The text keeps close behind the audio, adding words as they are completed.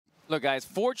Look, guys,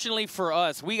 fortunately for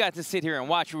us, we got to sit here and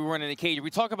watch. We weren't in the cage. We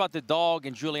talk about the dog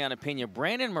and Juliana Pena.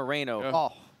 Brandon Moreno. Yeah.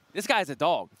 Oh. This guy's a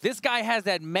dog. This guy has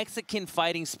that Mexican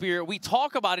fighting spirit. We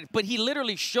talk about it, but he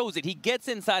literally shows it. He gets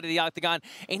inside of the octagon,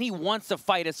 and he wants to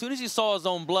fight. As soon as he saw his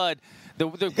own blood, the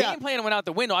game plan went out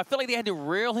the window. I feel like they had to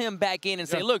reel him back in and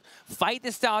say, look, fight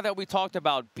the style that we talked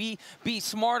about. Be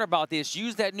smart about this.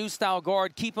 Use that new style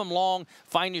guard. Keep him long.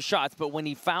 Find your shots. But when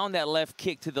he found that left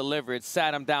kick to the liver, it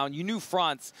sat him down. You knew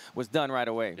France was done right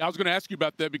away. I was going to ask you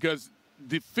about that because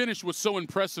the finish was so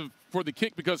impressive for the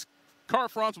kick because Carl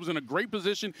France was in a great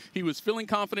position. He was feeling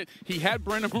confident. He had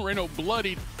Brandon Moreno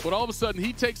bloodied, but all of a sudden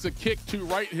he takes a kick to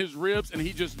right his ribs and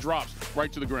he just drops right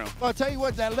to the ground. Well, I'll tell you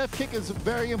what, that left kick is a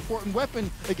very important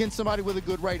weapon against somebody with a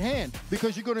good right hand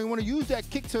because you're going to want to use that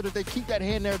kick so that they keep that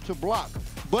hand there to block.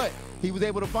 But he was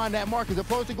able to find that mark. As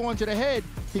opposed to going to the head,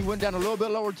 he went down a little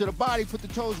bit lower to the body, put the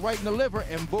toes right in the liver,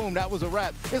 and boom, that was a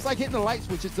wrap. It's like hitting a light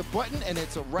switch. It's a button, and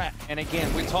it's a wrap. And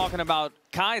again, we're talking about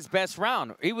Kai's best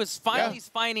round. He was finally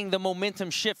finding the momentum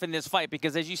shift in this fight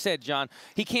because, as you said, John,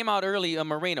 he came out early,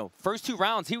 Moreno. First 2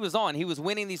 rounds, he was on. He was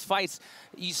winning these fights.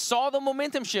 You saw the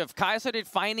momentum shift. Kai started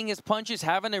finding his punches,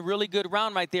 having a really good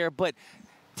round right there. But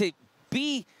to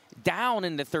be down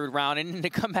in the 3rd round and then to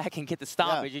come back and get the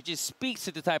stoppage, it just speaks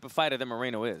to the type of fighter that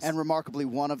Moreno is. And remarkably,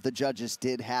 one of the judges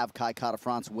did have Kai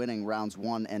Kara-France winning rounds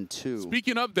 1 and 2.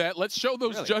 Speaking of that, let's show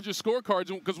those judges' scorecards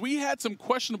because we had some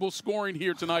questionable scoring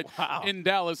here tonight in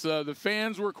Dallas. The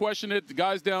fans were questioning it. The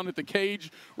guys down at the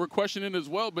cage were questioning it as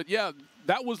well. But, yeah,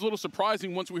 that was a little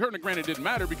surprising once we heard. And granted, it didn't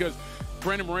matter because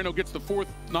Brandon Moreno gets the 4th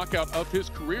knockout of his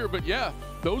career. But, yeah,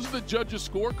 those are the judges'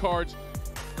 scorecards.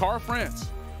 Kara-France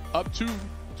up to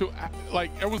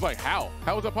like everyone's like, how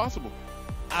is that possible?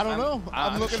 I don't know.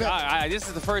 I'm looking at. This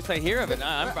is the first I hear of it.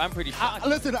 I'm pretty shocked.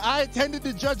 Listen, I attended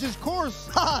the judges' course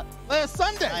last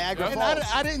Sunday, and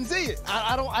I didn't see it.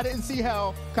 I didn't see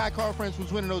how Kai Kara-France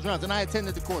was winning those rounds, and I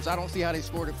attended the course. I don't see how they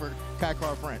scored it for Kai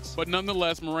Kara-France. But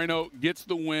nonetheless, Moreno gets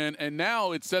the win, and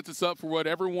now it sets us up for what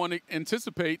everyone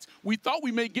anticipates. We thought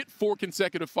we may get 4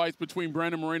 consecutive fights between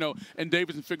Brandon Moreno and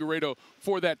Deiveson Figueiredo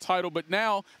for that title, but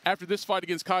now after this fight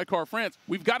against Kai Kara-France,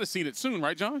 we've got to see it soon,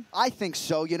 right, John? I think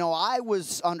so. You know, I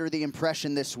was under the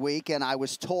impression this week, and I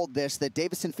was told this, that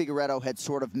Deiveson Figueiredo had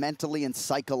sort of mentally and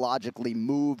psychologically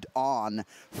moved on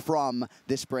from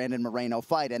this Brandon Moreno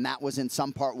fight, and that was in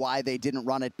some part why they didn't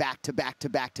run it back to back to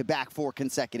back to back 4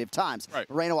 consecutive times. Right.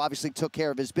 Moreno obviously took care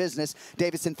of his business.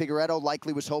 Deiveson Figueiredo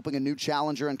likely was hoping a new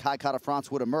challenger and Kai Kara-France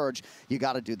would emerge. You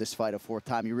got to do this fight a 4th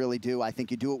time. You really do. I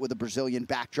think you do it with a Brazilian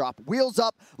backdrop. Wheels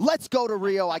up. Let's go to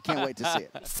Rio. I can't wait to see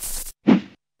it.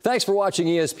 Thanks for watching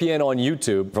ESPN on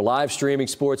YouTube. For live streaming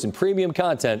sports and premium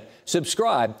content,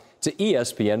 subscribe to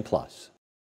ESPN+.